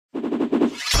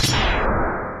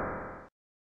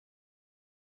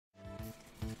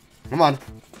Come on.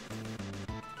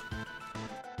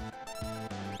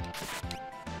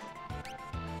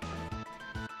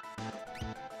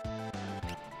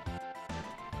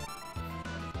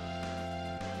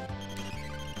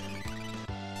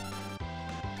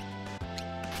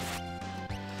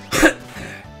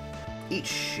 Eat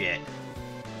shit.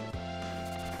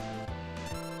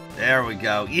 There we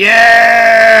go.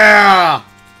 Yeah!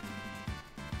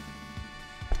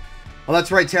 Well,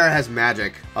 that's right. Terra has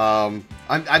magic.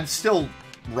 I'm still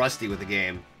rusty with the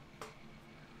game.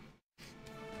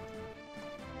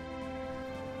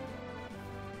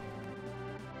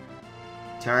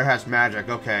 Terra has magic.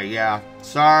 Okay, yeah.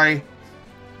 Sorry.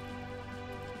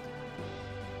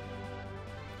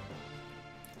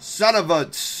 Son of a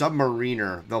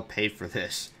submariner. They'll pay for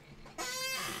this.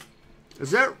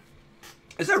 Is that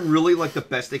really like the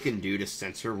best they can do to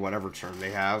censor whatever term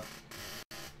they have?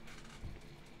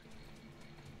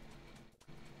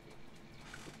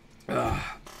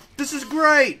 This is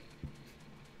great!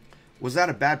 Was that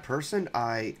a bad person?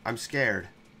 I'm scared.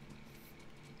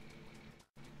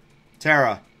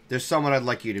 Terra, there's someone I'd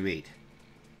like you to meet.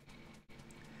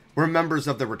 We're members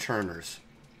of the Returners.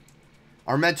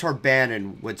 Our mentor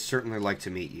Bannon would certainly like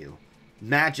to meet you.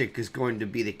 Magic is going to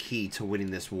be the key to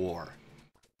winning this war.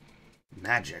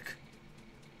 Magic.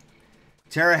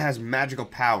 Terra has magical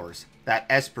powers that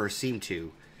Esper seemed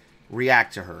to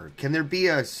react to her. Can there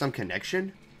be some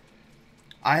connection?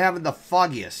 I haven't the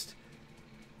foggiest.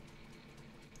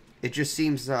 It just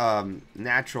seems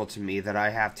natural to me that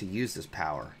I have to use this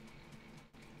power.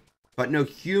 But no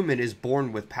human is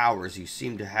born with powers you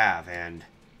seem to have, and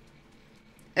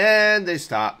they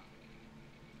stop.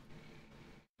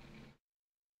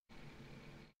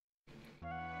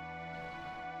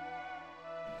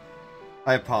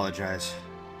 I apologize.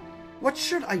 What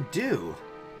should I do?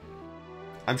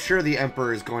 I'm sure the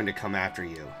Emperor is going to come after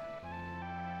you.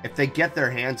 If they get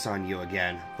their hands on you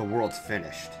again, the world's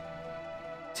finished.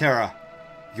 Terra,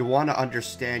 you want to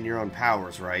understand your own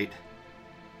powers, right?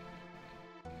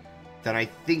 Then I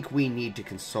think we need to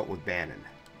consult with Bannon.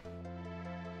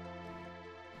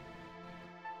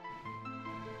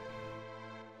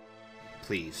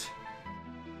 Please.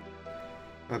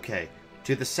 Okay.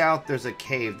 To the south, there's a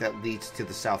cave that leads to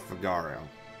the South Figaro.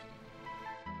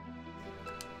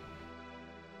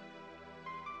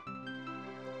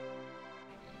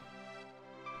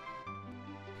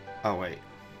 Oh, wait.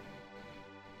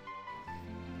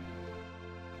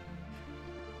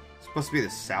 It's supposed to be the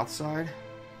south side?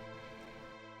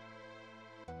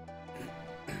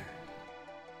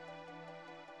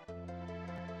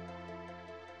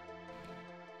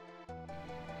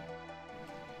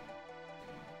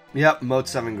 Yep, Mode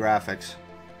 7 graphics.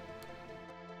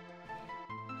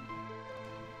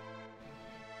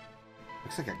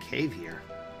 Looks like a cave here.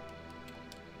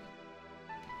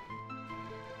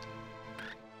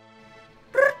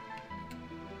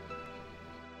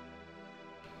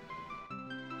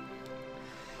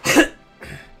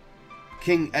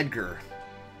 King Edgar,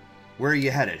 where are you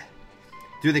headed?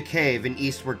 Through the cave and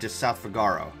eastward to South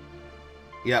Figaro.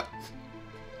 Yep.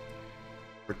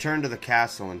 Return to the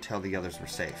castle until the others were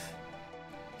safe.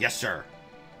 Yes, sir.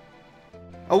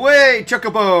 Away,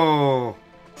 Chocobo!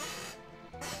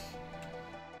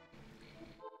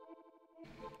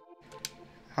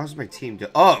 How's my team do?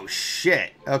 Oh,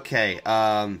 shit. Okay,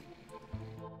 hang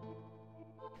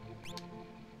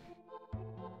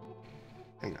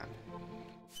on.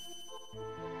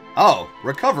 Oh,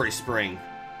 recovery spring.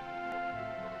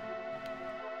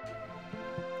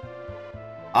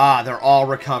 Ah, they're all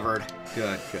recovered.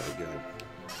 Good, good, good.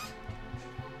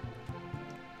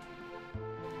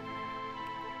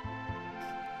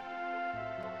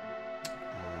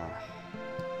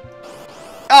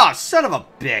 Ah, son of a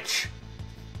bitch!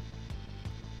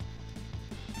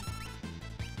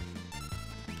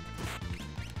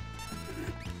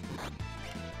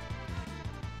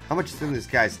 How much do these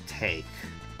guys take?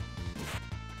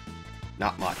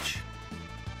 Not much.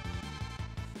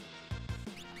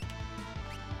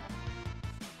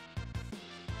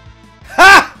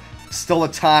 Ha! Still a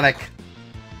tonic.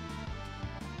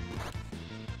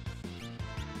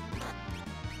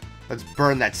 Let's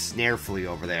burn that snare flea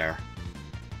over there.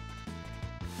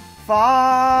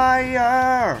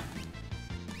 Fire!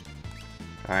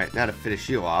 Alright, now to finish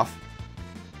you off.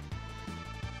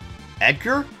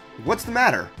 Edgar? What's the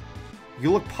matter?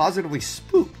 You look positively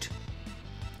spooked.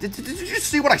 Did you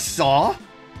see what I saw?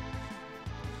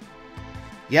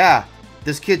 Yeah,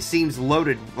 this kid seems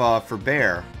loaded for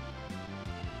bear.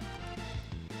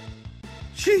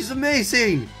 She's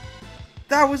amazing!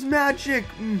 That was magic!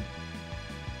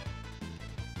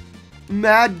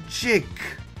 Magic!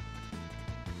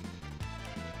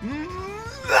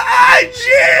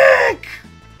 Magic!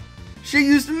 She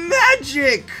used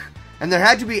magic! And there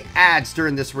had to be ads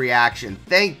during this reaction.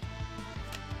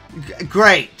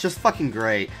 Great. Just fucking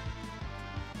great.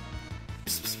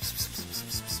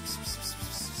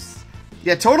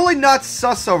 Yeah, totally not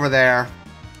sus over there.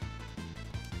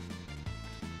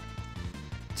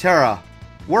 Terra,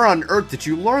 where on earth did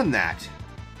you learn that?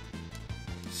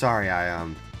 Sorry,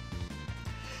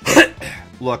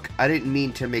 Look, I didn't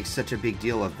mean to make such a big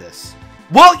deal of this.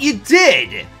 Well, you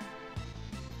did!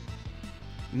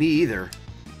 Me either.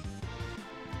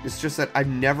 It's just that I've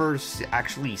never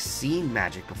actually seen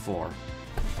magic before.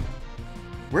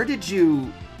 Where did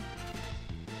you...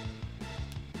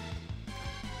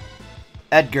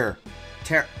 Edgar,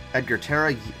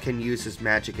 Terra can use his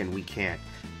magic and we can't.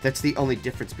 That's the only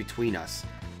difference between us.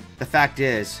 The fact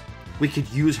is, we could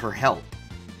use her help.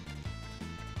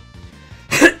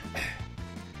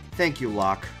 Thank you,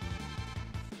 Locke.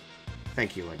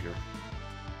 Thank you, Edgar.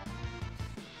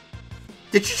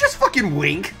 Did you just fucking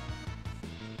wink?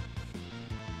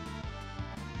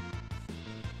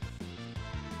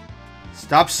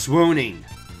 Stop swooning.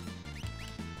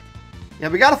 Yeah,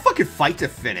 we got a fucking fight to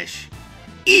finish.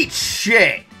 Eat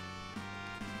shit!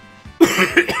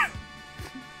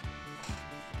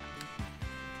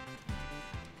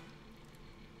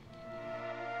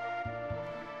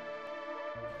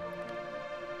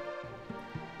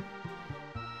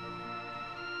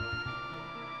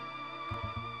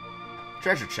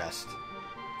 Treasure chest.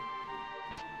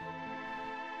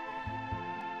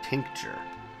 Tincture.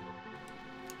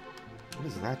 What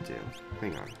does that do?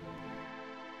 Hang on.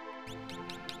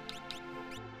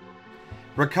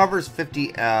 Recovers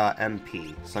 50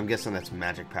 MP, so I'm guessing that's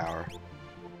magic power.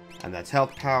 And that's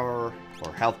health power,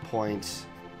 or health points.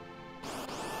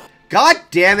 God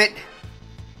damn it!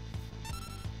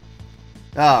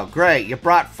 Oh, great, you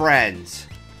brought friends.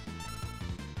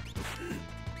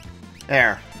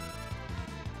 There.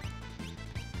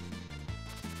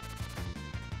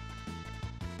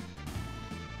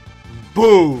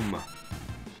 Boom!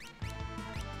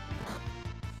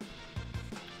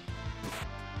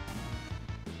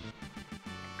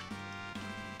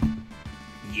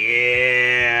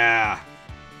 Yeah!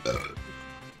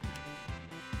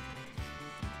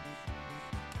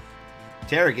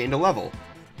 Terra gained a level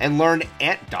and learned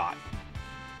Ant Dot.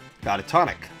 Got a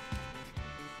tonic.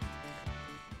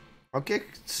 Okay,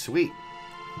 sweet.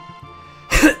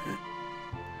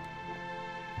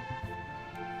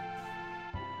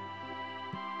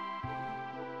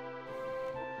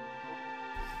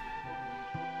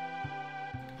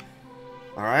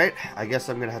 Alright, I guess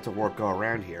I'm gonna have to go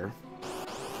around here.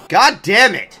 God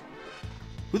damn it!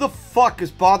 Who the fuck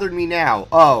is bothering me now?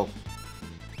 Oh.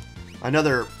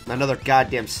 Another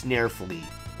goddamn snare flea.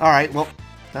 Alright, well,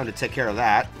 time to take care of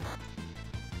that.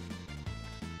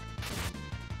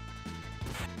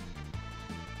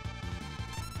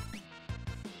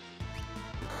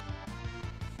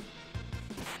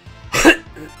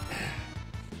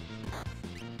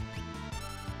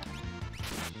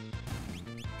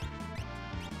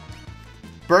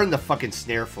 Burn the fucking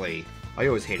snare flea. I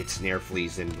always hated snare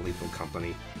fleas in Lethal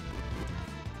Company.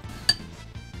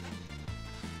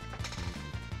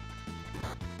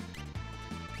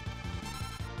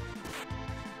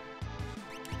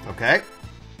 Okay.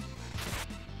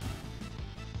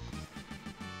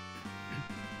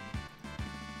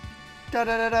 Da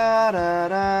da da da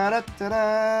da da da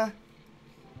da.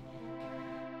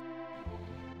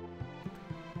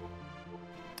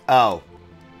 Oh.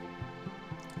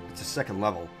 It's a second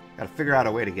level. Gotta figure out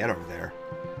a way to get over there.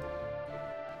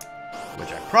 Which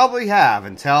I probably have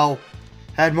until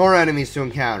had more enemies to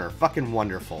encounter. Fucking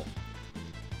wonderful.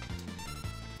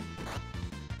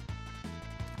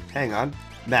 Hang on.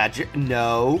 Magic.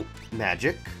 No.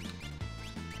 Magic.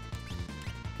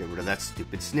 Get rid of that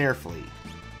stupid snare flea.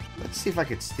 Let's see if I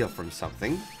can steal from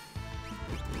something.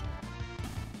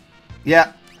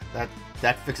 Yeah.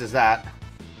 That fixes that.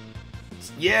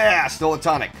 Yeah! Stole a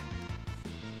tonic.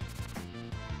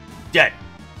 Dead.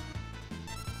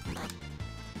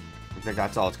 I think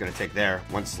that's all it's going to take there.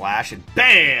 One slash and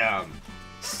BAM!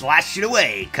 Slash it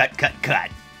away. Cut, cut,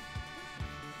 cut.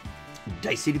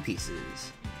 Dicey to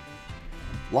pieces.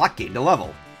 Locke gained a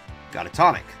level. Got a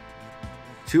tonic.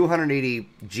 280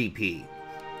 GP.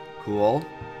 Cool.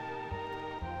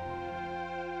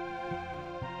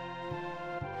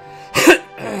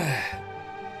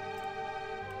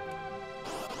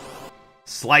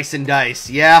 Slice and dice.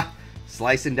 Yeah.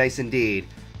 Slice and dice indeed.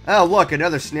 Oh, look,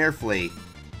 another snare flea.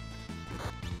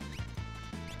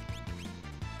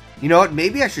 You know what?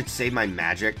 Maybe I should save my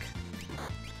magic.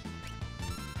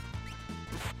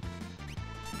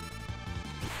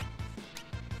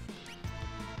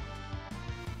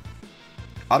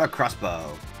 Auto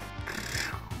crossbow.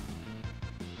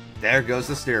 There goes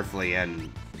the snare flea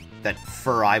and that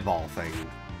fur eyeball thing.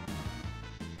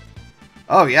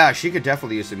 Oh yeah, she could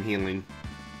definitely use some healing.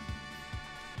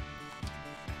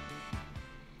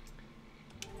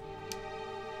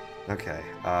 Okay,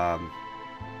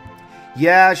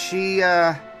 yeah, she,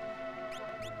 no,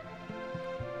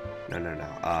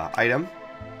 item.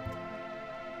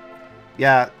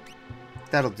 Yeah,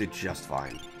 that'll do just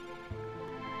fine.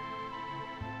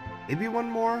 Maybe one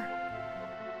more?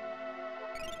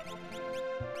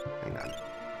 Hang on.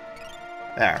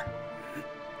 There.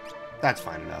 That's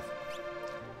fine enough.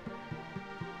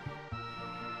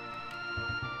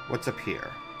 What's up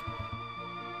here?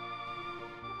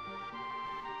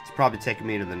 It's probably taking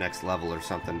me to the next level or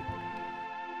something.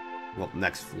 Well,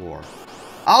 next floor.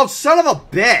 Oh, son of a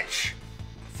bitch!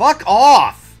 Fuck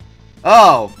off!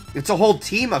 Oh, it's a whole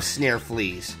team of snare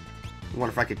fleas. I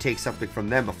wonder if I could take something from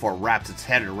them before it wraps its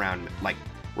head around, like,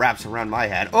 wraps around my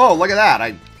head. Oh, look at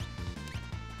that!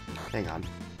 Hang on.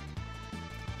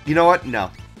 You know what?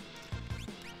 No.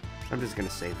 I'm just gonna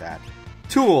save that.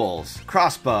 Tools!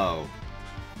 Crossbow!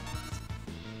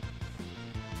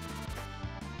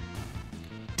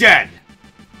 Dead!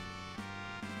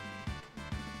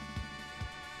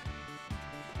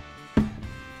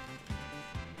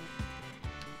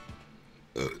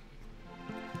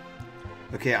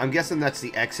 Okay, I'm guessing that's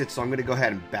the exit, so I'm going to go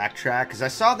ahead and backtrack, because I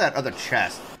saw that other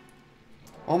chest.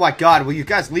 Oh my god, will you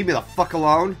guys leave me the fuck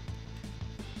alone?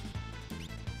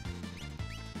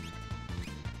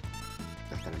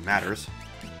 Not that it matters.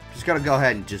 Just gotta go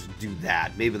ahead and just do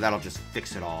that. Maybe that'll just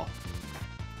fix it all.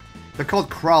 They're called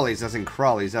crawlies, as in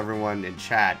crawlies. Everyone in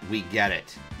chat, we get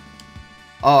it.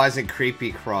 Oh, as in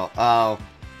creepy crawl. Oh,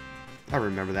 I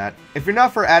remember that. If you're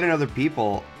not for adding other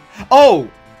people...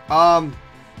 Oh!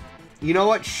 You know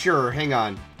what? Sure, hang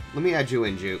on. Let me add you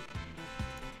in, Juke.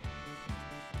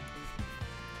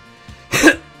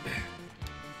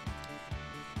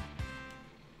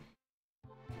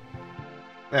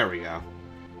 There we go.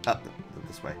 Up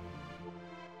this way.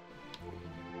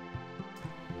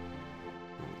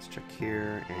 Let's check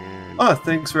here and... Oh,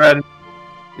 thanks for adding.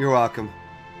 You're welcome.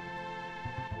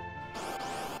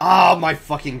 Oh my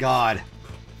fucking god.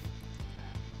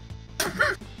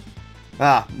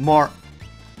 Ah, more...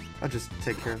 I'll just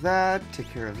take care of that, take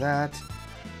care of that.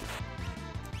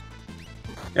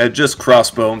 Yeah, just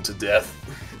crossbow him to death.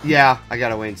 Yeah, I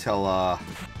gotta wait until,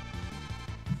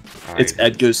 It's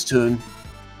Edgar's turn.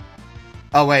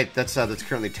 Oh wait, that's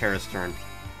currently Tara's turn.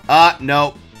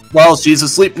 No. Well, she's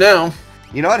asleep now.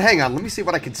 You know what? Hang on, let me see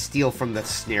what I can steal from the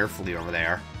snare flea over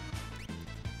there.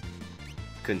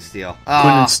 Couldn't steal.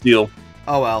 Couldn't steal.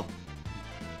 Oh well.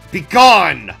 Be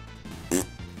gone!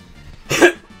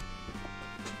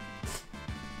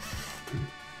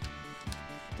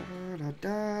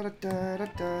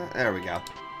 There we go.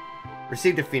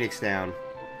 Received a phoenix down.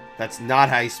 That's not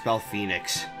how you spell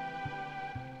phoenix.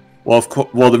 Well,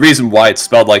 the reason why it's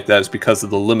spelled like that is because of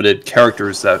the limited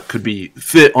characters that could be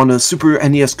fit on a Super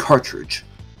NES cartridge.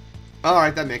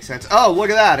 Alright, that makes sense. Oh, look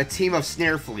at that! A team of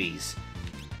snare fleas.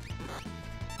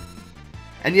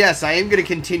 And yes, I am going to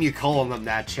continue calling them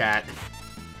that, chat.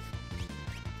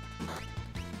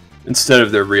 Instead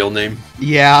of their real name.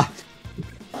 Yeah.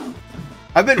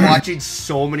 I've been watching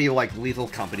so many, like, Lethal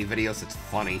Company videos, it's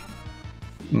funny.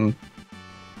 Mm.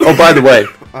 Oh, by the way,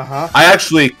 uh-huh. I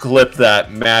actually clipped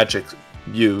that magic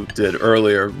you did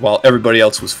earlier while everybody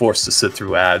else was forced to sit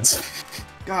through ads.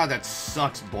 God, that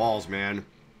sucks balls, man.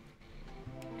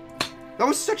 That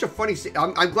was such a funny scene.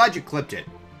 I'm glad you clipped it.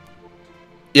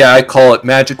 Yeah, I call it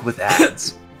magic with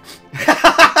ads.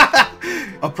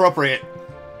 Appropriate.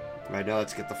 Right, now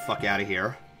let's get the fuck out of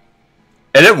here.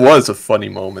 And it was a funny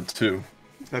moment, too.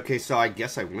 Okay, so I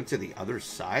guess I went to the other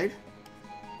side?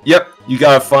 Yep, you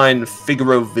gotta find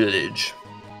Figaro Village.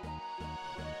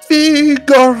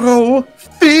 Figaro!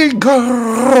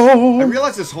 Figaro! I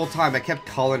realized this whole time I kept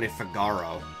calling it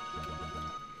Figaro.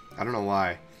 I don't know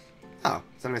why. Oh,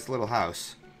 it's a nice little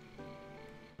house.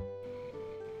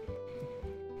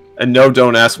 And no,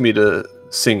 don't ask me to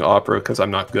sing opera, because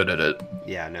I'm not good at it.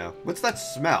 Yeah, no. What's that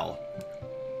smell?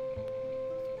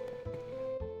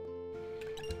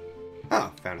 Oh,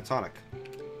 found a tonic.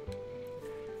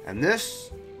 And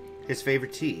this, his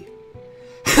favorite tea.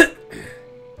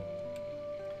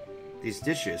 These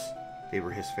dishes, they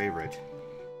were his favorite.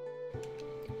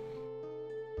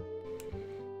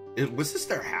 Was this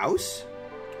their house?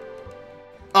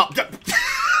 Oh,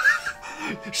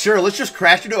 sure, let's just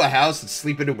crash into a house and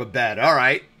sleep into a bed,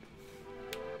 alright.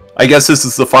 I guess this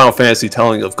is the Final Fantasy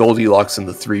telling of Goldilocks and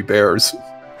the Three Bears.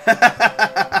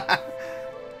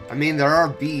 I mean, there are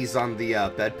bees on the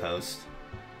bedpost.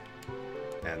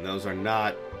 And those are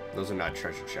not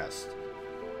treasure chests.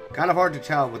 Kind of hard to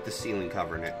tell with the ceiling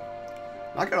covering it.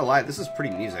 Not gonna lie, this is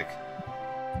pretty music.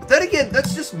 But then again,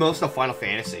 that's just most of Final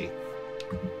Fantasy.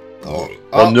 Well,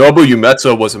 Nobu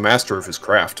Umetsu was a master of his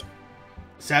craft.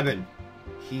 7.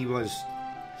 He was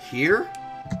here?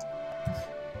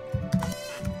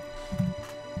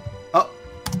 Oh.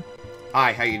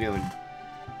 Hi, how you doing?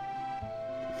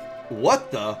 What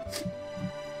the?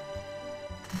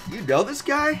 You know this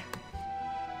guy?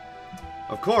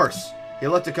 Of course. He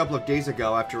left a couple of days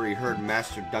ago after he heard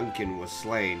Master Duncan was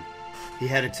slain. He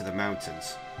headed to the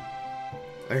mountains.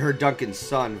 I heard Duncan's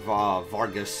son,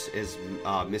 Vargas, is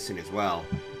missing as well.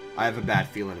 I have a bad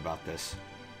feeling about this.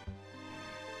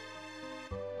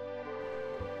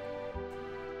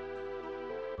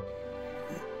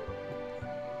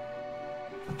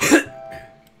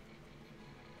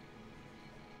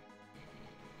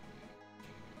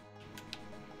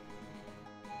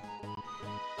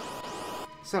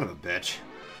 Son of a bitch.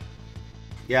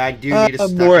 Yeah, I do need to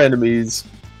more enemies.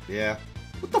 Yeah.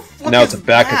 What the fuck now is it's a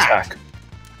back that? attack.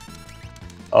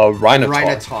 A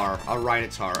Rhinotaur. A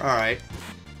Rhinotaur. Alright.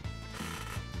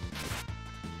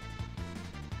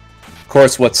 Of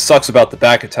course, what sucks about the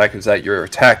back attack is that your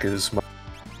attack is...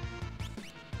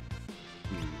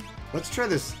 Let's try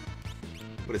this.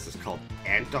 What is this called?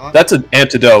 Antidote? That's an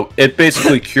antidote. It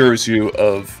basically cures you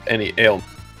of any ailment.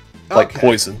 Like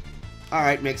poison.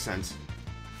 Alright, makes sense.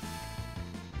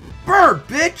 Bird,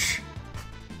 bitch!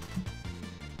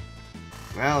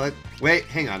 Well, wait,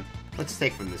 hang on. Let's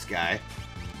take from this guy.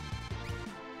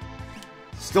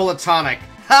 Stole a tonic.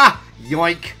 Ha!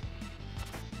 Yoink!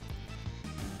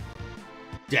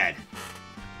 Dead.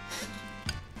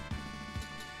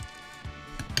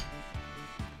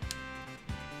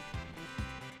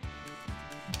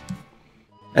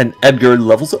 And Edgar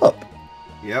levels up.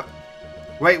 Yep.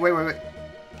 Wait.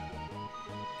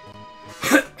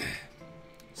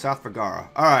 South Vergara.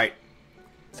 Alright.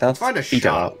 Let's find a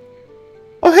shop.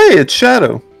 Oh, hey, it's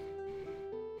Shadow.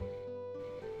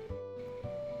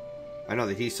 I know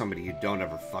that he's somebody you don't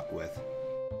ever fuck with.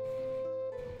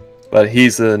 But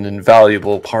he's an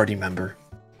invaluable party member.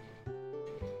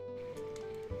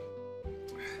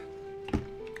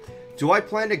 Do I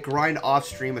plan to grind off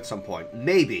stream at some point?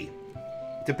 Maybe.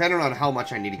 Depending on how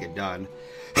much I need to get done.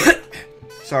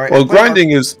 Sorry. Well,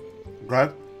 grinding is...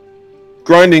 Grind?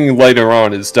 Grinding later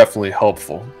on is definitely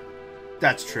helpful.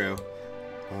 That's true.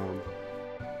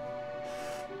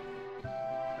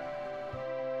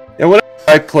 And whenever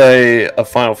I play a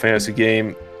Final Fantasy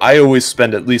game, I always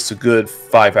spend at least a good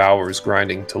 5 hours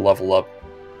grinding to level up.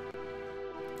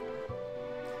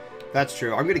 That's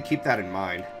true. I'm going to keep that in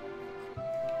mind.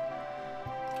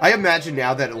 I imagine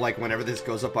now that, like, whenever this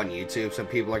goes up on YouTube, some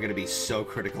people are going to be so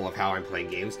critical of how I'm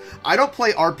playing games. I don't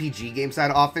play RPG games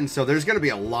that often, so there's going to be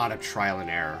a lot of trial and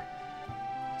error.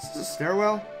 Is this a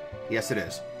stairwell? Yes, it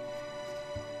is.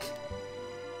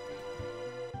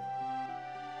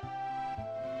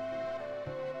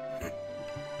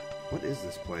 What is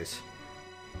this place?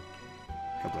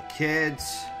 A couple of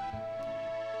kids.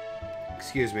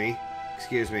 Excuse me.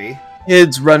 Excuse me.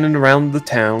 Kids running around the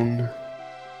town.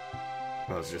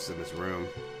 I was just in this room.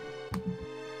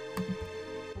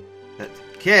 That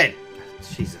kid!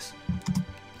 Jesus.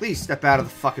 Please step out of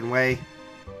the fucking way.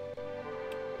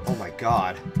 Oh my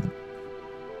god.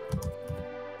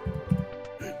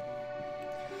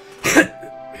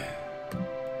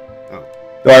 Oh.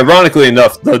 Though ironically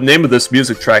enough, the name of this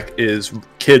music track is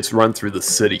Kids Run Through the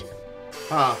City.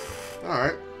 Ah,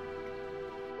 alright.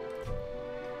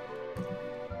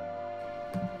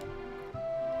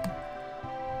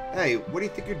 Hey, what do you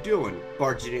think you're doing?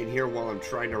 Barging in here while I'm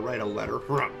trying to write a letter?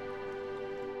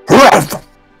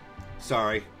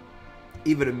 Sorry.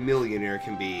 Even a millionaire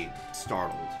can be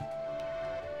startled.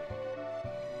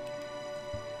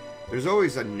 There's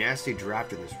always a nasty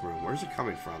draft in this room. Where's it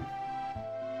coming from?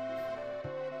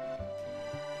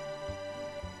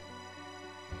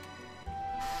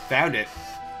 Found it.